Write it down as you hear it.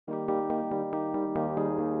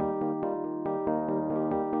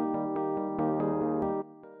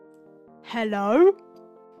Hello?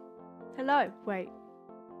 Hello? Wait.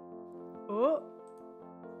 Oh.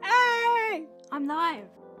 Hey! I'm live.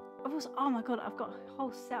 Oh my god, I've got a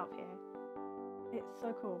whole setup here. It's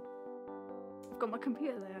so cool. I've got my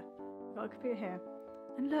computer there. I've got a computer here.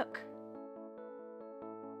 And look.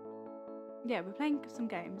 Yeah, we're playing some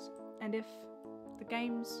games. And if the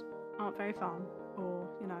games aren't very fun, or,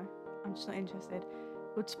 you know, I'm just not interested,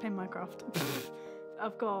 we'll just play Minecraft.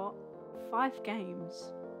 I've got 5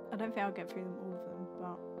 games. I don't think I'll get through them all of them,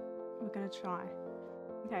 but we're gonna try.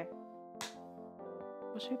 Okay.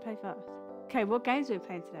 What should we play first? Okay, what games are we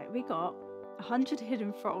playing today? We got 100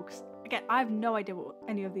 Hidden Frogs. Again, I have no idea what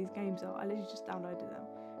any of these games are. I literally just downloaded them.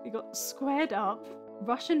 We got Squared Up,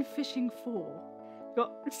 Russian Fishing 4. We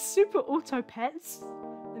got Super Auto Pets.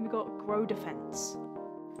 Then we got Grow Defense.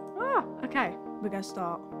 Ah, okay. We're gonna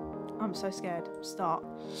start. I'm so scared. Start.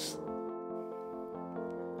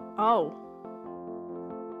 Oh.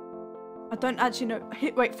 I don't actually know.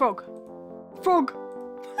 Wait, frog. Frog!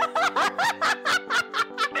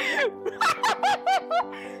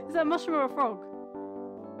 Is that a mushroom or a frog?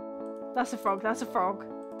 That's a frog. That's a frog.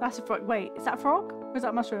 That's a frog. Wait, is that a frog? Or is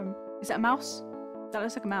that a mushroom? Is that a mouse? That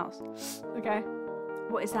looks like a mouse. Okay.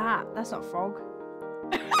 What is that? That's not a frog.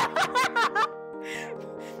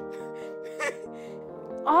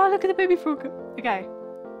 Oh, look at the baby frog. Okay.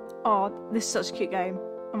 Oh, this is such a cute game.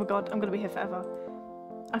 Oh my god, I'm gonna be here forever.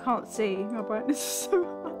 I can't see. My brightness is so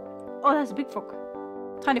high. Oh, there's a big frog.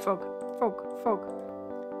 Tiny frog.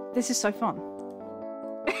 Frog. This is so fun.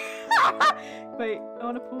 Wait, I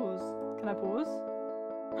want to pause. Can I pause?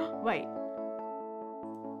 Wait.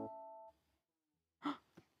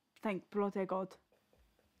 Thank bloody god.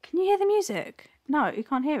 Can you hear the music? No, you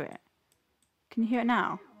can't hear it. Can you hear it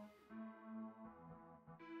now?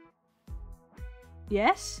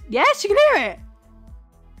 Yes? Yes, you can hear it!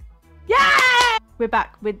 Yeah! We're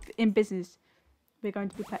back. We're in business. We're going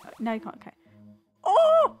to be playing. No, you can't. Okay.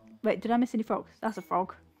 Oh! Wait, did I miss any frogs? That's a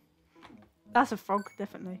frog. That's a frog,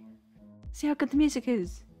 definitely. See how good the music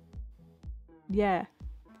is? Yeah.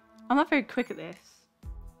 I'm not very quick at this.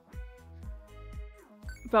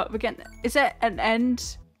 But we're getting there. Is there an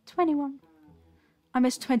end? 21. I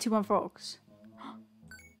missed 21 frogs.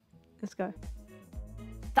 Let's go.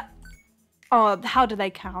 Oh, how do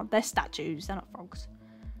they count? They're statues. They're not frogs.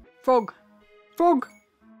 Frog. Frog.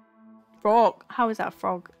 Frog. How is that a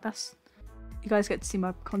frog? That's... You guys get to see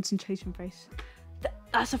my concentration face.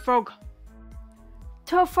 That's a frog.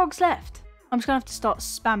 12 frogs left. I'm just going to have to start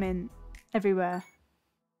spamming everywhere.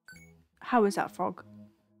 How is that a frog?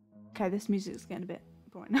 Okay, this music's getting a bit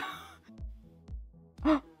boring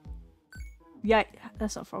now. Yeah,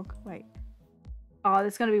 that's not a frog. Wait. Oh,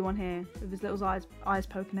 there's going to be one here with his little eyes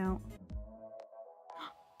poking out.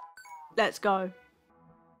 Let's go.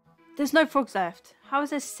 There's no frogs left. How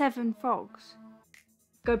is there 7 frogs?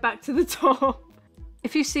 Go back to the top.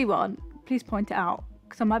 If you see one, please point it out,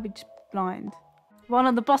 because I might be just blind. One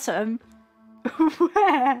on the bottom.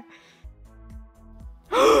 Where?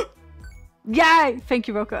 Yay! Thank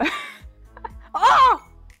you, Rocco. Oh!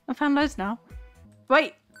 I found loads now.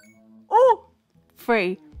 Wait. Oh!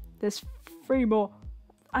 3. There's 3 more.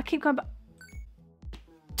 I keep going back.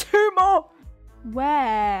 2 more!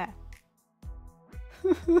 Where?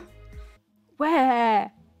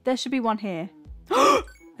 Where? There should be one here. I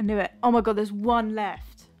knew it. Oh my god, there's one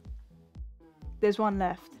left. There's one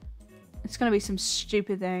left. It's gonna be some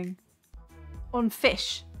stupid thing. On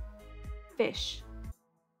fish. Fish.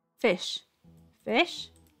 Fish. Fish?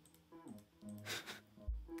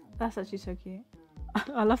 That's actually so cute.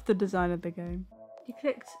 I love the design of the game. You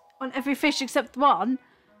clicked on every fish except one?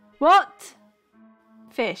 What?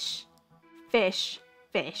 Fish. Fish.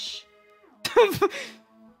 Fish.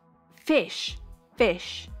 Fish.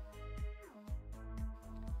 Fish.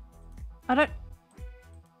 I don't...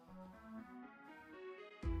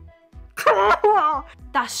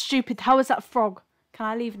 That's stupid. How is that a frog? Can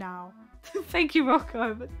I leave now? Thank you,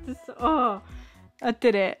 Rocco. But just, oh, I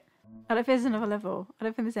did it. I don't think there's another level. I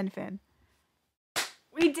don't think there's anything.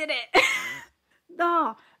 We did it.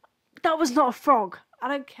 No, that was not a frog. I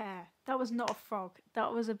don't care. That was not a frog.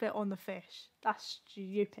 That was a bit on the fish. That's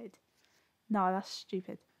stupid. No, that's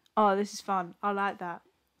stupid. Oh, this is fun. I like that.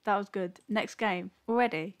 That was good. Next game.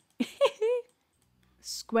 Already.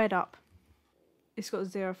 Squared Up. It's got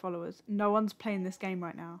 0 followers. No one's playing this game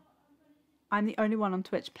right now. I'm the only one on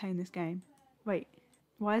Twitch playing this game. Wait.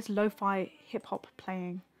 Why is lo-fi hip-hop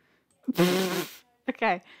playing?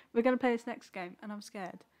 Okay. We're going to play this next game. And I'm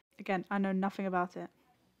scared. Again, I know nothing about it.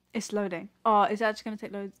 It's loading. Oh, is it actually going to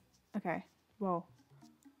take loads? Okay. Whoa.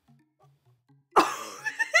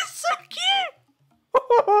 It's so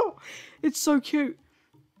cute! It's so cute.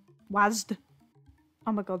 Wazd.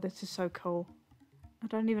 Oh my god, this is so cool. I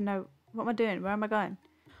don't even know. What am I doing? Where am I going?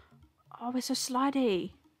 Oh, we're so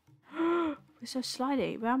slidey. We're so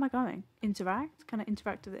slidey. Where am I going? Interact? Can I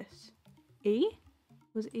interact with this? E?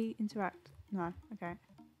 Was E interact? No. Okay.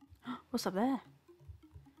 What's up there?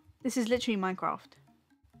 This is literally Minecraft.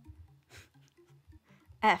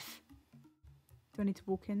 F. Do I need to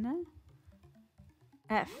walk in there?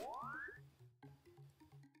 F.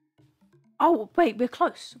 Oh, wait, we're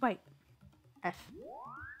close. Wait. F.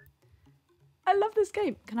 I love this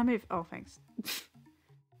game. Can I move? Oh, thanks.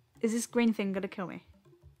 Is this green thing gonna kill me?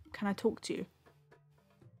 Can I talk to you?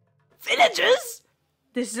 Villagers?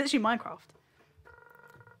 This is actually Minecraft.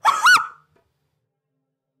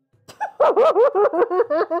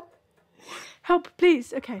 Help,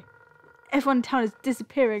 please. Okay. Everyone in town is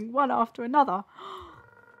disappearing one after another.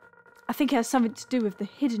 I think it has something to do with the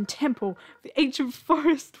hidden temple, the ancient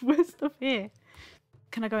forest west of here.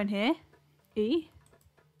 Can I go in here? E?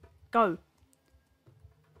 Go.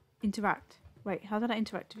 Interact. Wait, how did I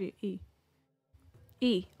interact with you? E.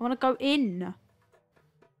 E. I want to go in.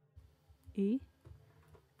 E.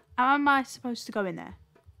 How am I supposed to go in there?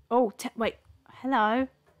 Oh, wait. Hello?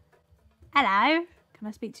 Hello? Can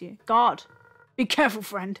I speak to you? God. Be careful,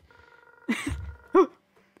 friend.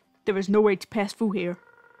 There is no way to pass through here.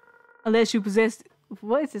 Unless you possess...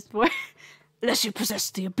 What is this for? Unless you possess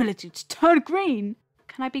the ability to turn green.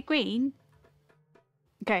 Can I be green?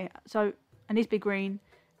 Okay, so I need to be green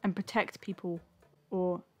and protect people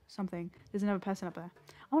or something. There's another person up there.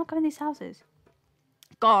 I want to go in these houses.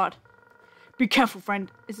 God. Be careful,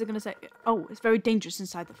 friend. Is it going to say... Oh, it's very dangerous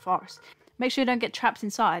inside the forest. Make sure you don't get trapped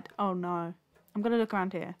inside. Oh, no. I'm going to look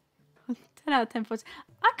around here. 10 out of 10 voice.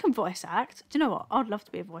 I can voice act. Do you know what? I'd love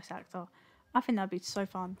to be a voice actor. I think that'd be so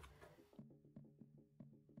fun.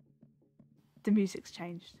 The music's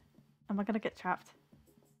changed. Am I going to get trapped?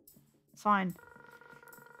 It's fine.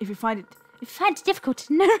 If you find it difficult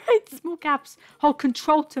to narrate small gaps, hold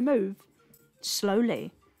control to move.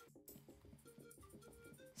 Slowly.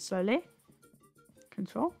 Slowly.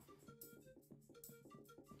 Control.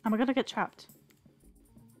 Am I going to get trapped?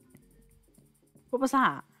 What was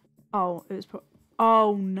that? Oh, it was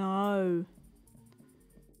oh no.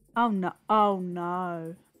 Oh no. Oh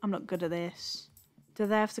no. I'm not good at this. Do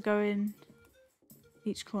they have to go in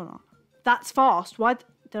each corner? That's fast. Why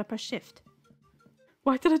did I press shift?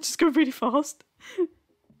 Why did I just go really fast?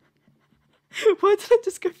 Why did I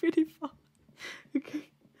just go really fast? Okay.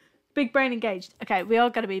 Big brain engaged. Okay, we are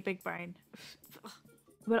going to be big brain.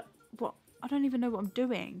 But what? I don't even know what I'm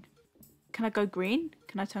doing. Can I go green?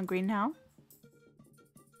 Can I turn green now?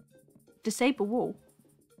 Disable wall.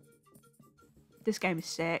 This game is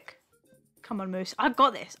sick. Come on, Moose. I've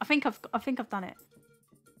got this. I think I've done it.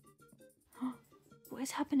 What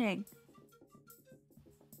is happening?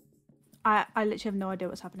 I literally have no idea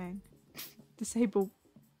what's happening. Disable.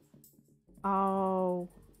 Oh.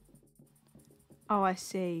 Oh, I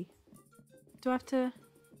see. Do I have to...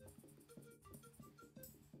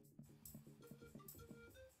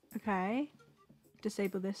 Okay.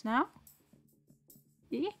 Disable this now.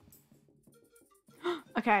 Yeah.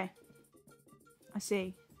 Okay. I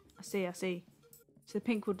see. I see. So the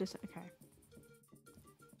pink will just... Okay.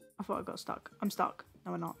 I thought I got stuck. I'm stuck.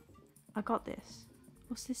 No, I'm not. I got this.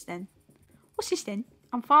 What's this then? What's this then?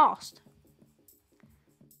 I'm fast.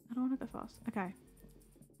 I don't want to go fast. Okay.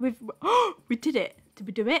 We did it. Did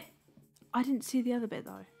we do it? I didn't see the other bit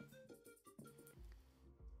though.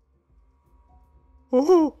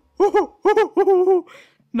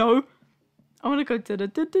 No. I want to go to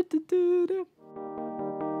the...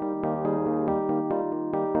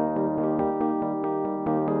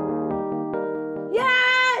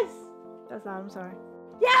 Yes! That's loud, I'm sorry.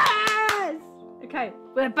 Yes! Okay,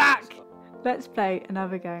 we're back. Let's play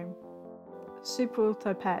another game. Super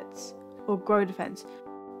Auto Pets or Grow Defense.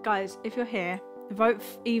 Guys, if you're here, vote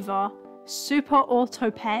for either Super Auto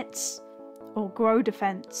Pets or Grow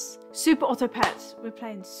Defense. Super Auto Pets. We're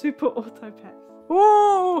playing Super Auto Pets.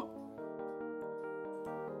 Whoa!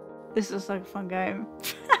 This looks like a fun game.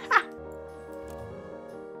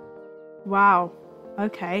 Wow.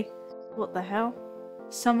 Okay. What the hell?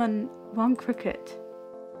 Summon one cricket.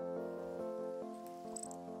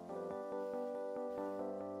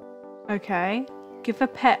 Okay. Give a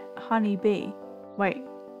pet honey bee. Wait.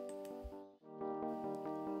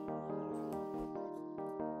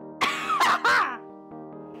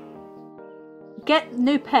 Get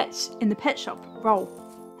new pets in the pet shop. Roll.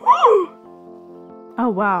 Oh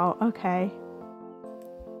wow, okay.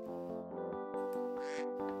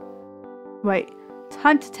 Wait.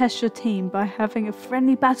 Time to test your team by having a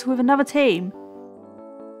friendly battle with another team.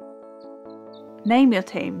 Name your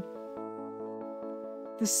team.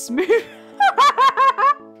 The smooth...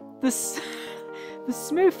 the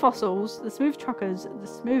smooth fossils, the smooth truckers, the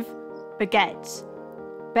smooth baguettes.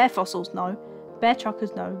 Bear fossils, no. Bear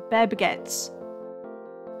truckers, no. Bear baguettes.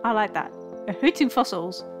 I like that. Hooting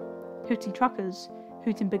fossils, hooting truckers,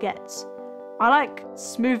 hooting baguettes. I like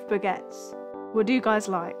smooth baguettes. What do you guys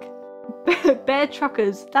like? Bear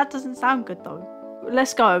truckers. That doesn't sound good though.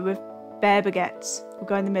 Let's go with bear baguettes. We'll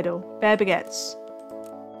go in the middle. Bear baguettes.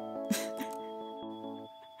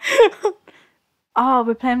 Oh,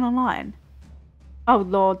 we're playing online. Oh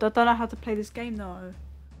lord, I don't know how to play this game though.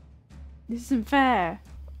 This isn't fair.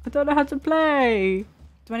 I don't know how to play.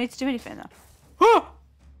 Do I need to do anything though?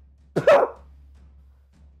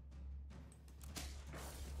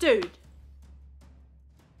 Dude.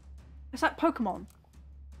 It's like Pokemon.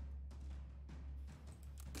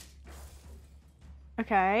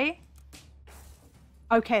 Okay.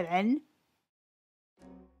 Okay then.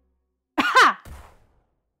 Ha!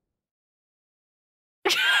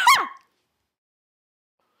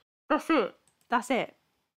 That's it. That's it.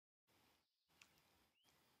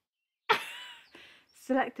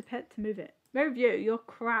 Select a pet to move it. Move you, you're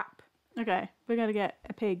crap. Okay, we're gonna get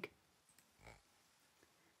a pig.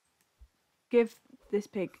 Give this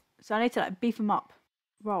pig. So I need to like beef them up.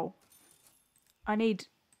 Roll. I need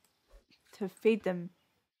to feed them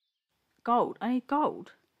gold. I need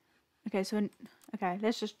gold. Okay, so okay,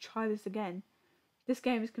 let's just try this again. This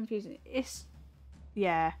game is confusing. It's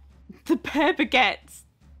yeah. The bear baguettes.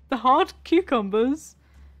 The hard cucumbers.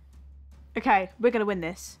 Okay, we're gonna win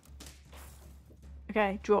this.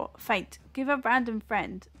 Okay, draw. Faint. Give a random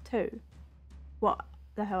friend 2. What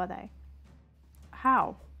the hell are they?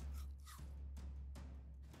 How?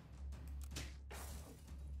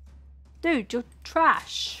 Dude, you're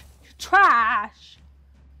trash. You're trash.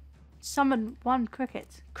 Summon 1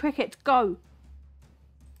 cricket. Cricket, go.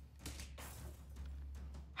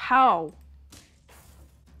 How?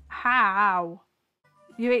 How?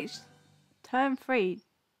 You reached turn 3.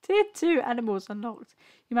 Tier 2 animals unlocked.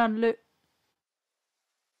 You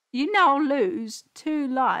now lose 2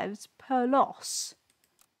 lives per loss.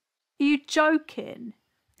 Are you joking?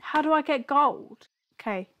 How do I get gold?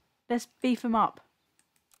 Okay, let's beef them up.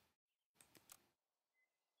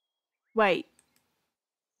 Wait.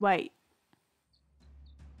 Wait.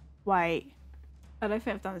 Wait. I don't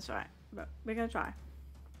think I've done this right, but we're gonna try.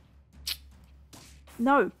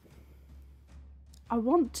 No. I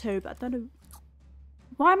want to, but I don't know.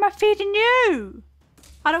 Why am I feeding you?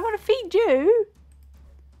 I don't want to feed you.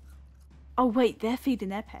 Oh wait, they're feeding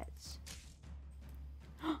their pets.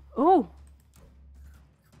 Oh.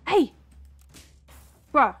 Hey.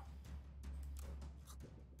 Bruh.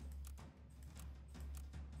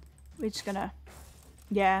 We're just gonna...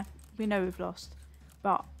 Yeah, we know we've lost.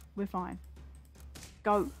 But we're fine.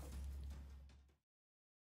 Go.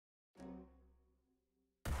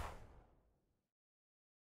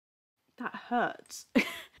 That hurts.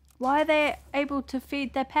 Why are they able to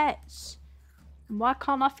feed their pets? And why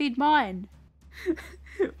can't I feed mine?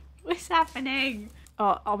 What's happening?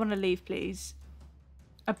 Oh, I want to leave, please.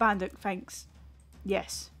 Abandon, thanks.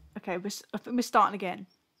 Yes. Okay, I think we're starting again.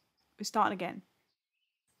 We're starting again.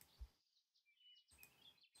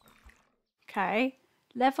 Okay.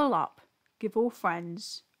 Level up. Give all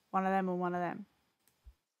friends 1 of them and 1 of them.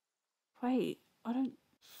 Wait, I don't...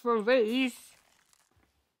 Freeze.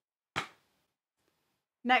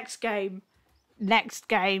 Next game. Next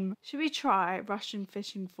game. Should we try Russian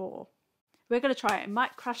Fishing 4? We're going to try it. It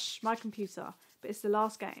might crash my computer, but it's the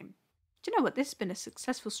last game. Do you know what? This has been a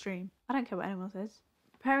successful stream. I don't care what anyone says.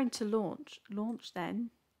 Preparing to launch. Launch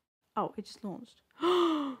then. Oh, it just launched.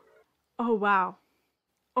 Oh, wow.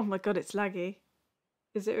 Oh my god, it's laggy.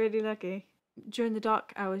 Is it really laggy? During the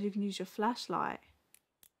dark hours, you can use your flashlight.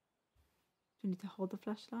 Do you need to hold the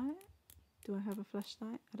flashlight? Do I have a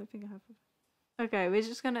flashlight? I don't think I have a... Okay, we're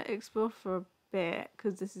just going to explore for a bit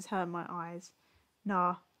because this is hurting my eyes.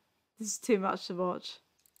 Nah, this is too much to watch.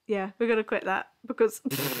 Yeah, we're going to quit that because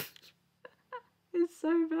it's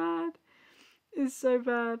so bad. It's so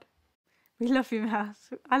bad. We love you, Mouse.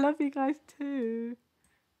 I love you guys too.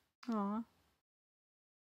 Aww.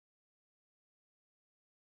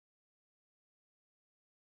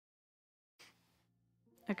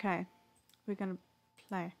 Okay, we're going to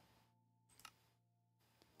play.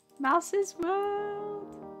 Mouse's World.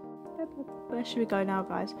 Where should we go now,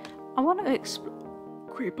 guys? I want to explore.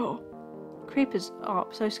 Creeper. Creepers are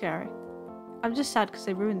so scary. I'm just sad because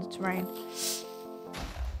they ruined the terrain.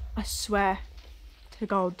 I swear to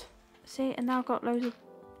God. See, and now I've got loads of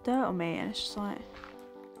dirt on me, and it's just like,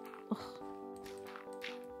 ugh.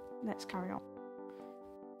 Let's carry on.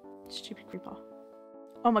 Stupid creeper.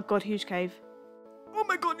 Oh my God, huge cave. Oh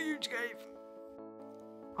my god, a huge cave.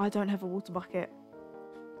 I don't have a water bucket.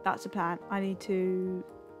 That's a plan. I need to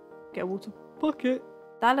get a water bucket.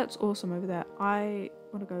 That looks awesome over there. I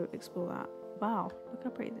want to go explore that. Wow, look how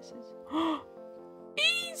pretty this is.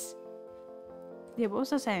 Bees! Yeah, what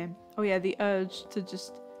was I saying? Oh yeah, the urge to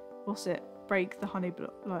just, what's it? Break the honey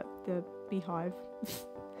block, like the beehive.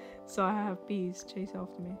 So I have bees chase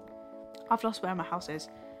after me. I've lost where my house is.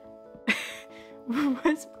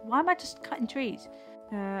 Why am I just cutting trees?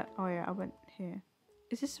 Oh yeah, I went here.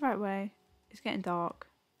 Is this the right way? It's getting dark.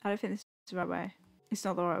 I don't think this is the right way. It's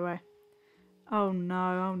not the right way. Oh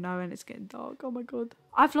no, and it's getting dark. Oh my god.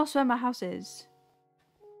 I've lost where my house is.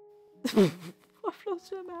 I've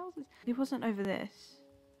lost where my house is. It wasn't over this.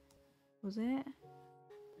 Was it?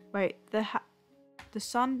 Wait, the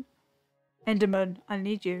sun? Enderman, I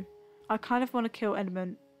need you. I kind of want to kill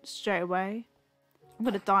Enderman straight away. I'm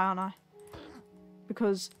gonna die, aren't I?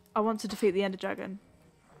 Because I want to defeat the Ender Dragon.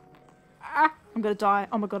 Ah, I'm gonna die.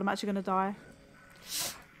 Oh my god, I'm actually gonna die.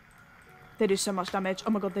 They do so much damage. Oh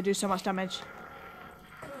my god, they do so much damage.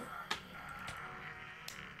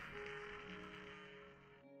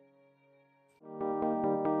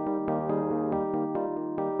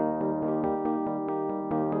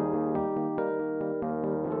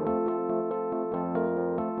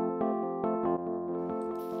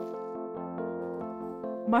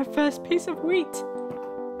 My first piece of wheat.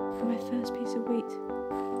 My first piece of wheat.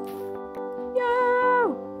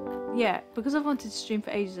 Yo! Yeah, because I've wanted to stream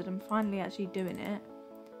for ages and I'm finally actually doing it.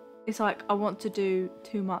 It's like I want to do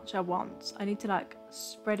too much at once. I need to like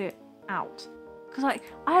spread it out. Because like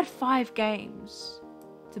I had 5 games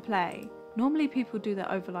to play. Normally people do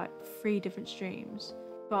that over like 3 different streams.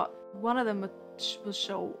 But one of them was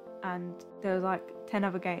short and there was like 10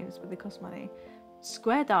 other games but they cost money.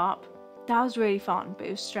 Squared up. That was really fun, but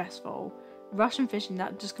it was stressful. Russian fishing,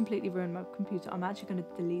 that just completely ruined my computer. I'm actually going to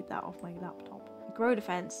delete that off my laptop. Grow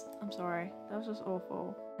defense, I'm sorry. That was just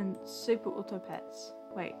awful. And super auto pets.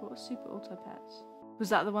 Wait, what was super auto pets? Was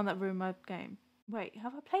that the one that ruined my game? Wait,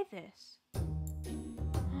 have I played this?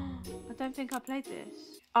 I don't think I played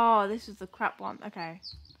this. Oh, this is the crap one. Okay.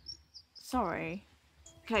 Sorry.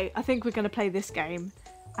 Okay, I think we're going to play this game.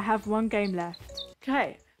 I have 1 game left.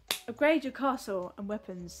 Okay. Upgrade your castle and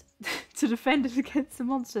weapons to defend it against the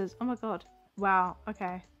monsters. Oh my god. Wow.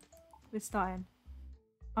 Okay. We're starting.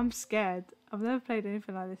 I'm scared. I've never played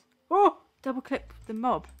anything like this. Oh! Double click the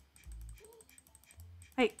mob.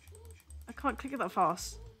 Hey. I can't click it that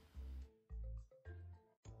fast.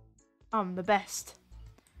 I'm the best.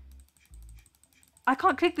 I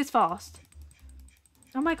can't click this fast.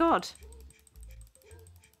 Oh my god.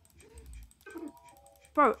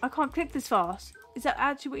 Bro, I can't click this fast. Is that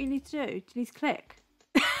actually what you need to do? Do you need to click?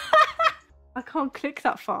 I can't click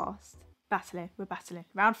that fast. Battling. We're battling.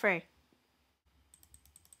 Round 3.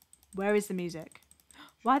 Where is the music?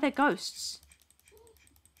 Why are there ghosts?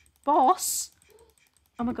 Boss?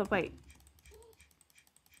 Oh my god, wait.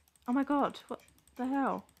 Oh my god, what the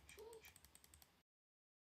hell?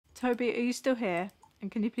 Toby, are you still here?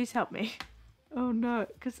 And can you please help me? Oh no,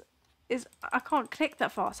 because I can't click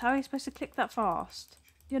that fast. How are you supposed to click that fast?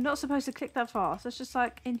 You're not supposed to click that fast. That's just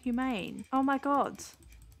like inhumane. Oh my god.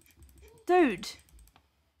 Dude.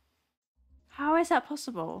 How is that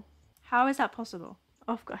possible? How is that possible?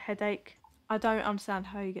 Oh, I've got a headache. I don't understand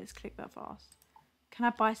how you get to click that fast. Can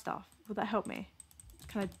I buy stuff? Will that help me?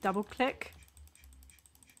 Can I double click?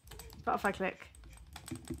 Butterfly click.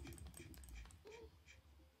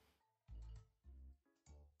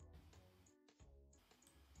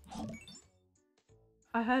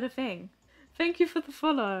 I heard a thing. Thank you for the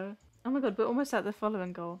follow. Oh my god, we're almost at the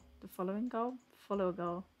following goal. The following goal? Follow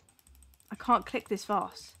goal. I can't click this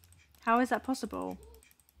fast. How is that possible?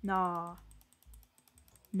 Nah.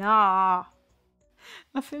 Nah.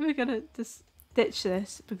 I think we're gonna just ditch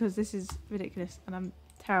this because this is ridiculous and I'm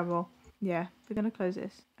terrible. Yeah, we're gonna close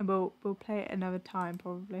this and we'll play it another time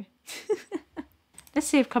probably. Let's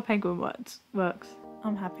see if Club Penguin works.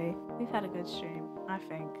 I'm happy. We've had a good stream, I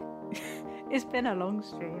think. It's been a long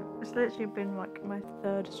stream. It's literally been like my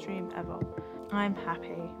 3rd stream ever. I'm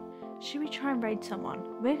happy. Should we try and raid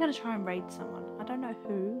someone? We're gonna try and raid someone. I don't know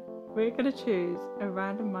who. We're gonna choose a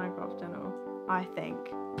random Minecraft channel. I think.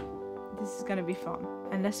 This is gonna be fun.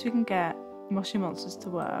 Unless we can get Moshi Monsters to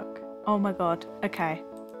work. Oh my god. Okay.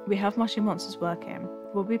 We have Moshi Monsters working.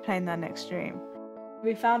 We'll be playing that next stream.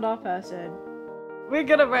 We found our person. We're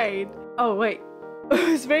gonna raid. Oh wait.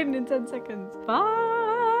 It's raining in 10 seconds. Bye.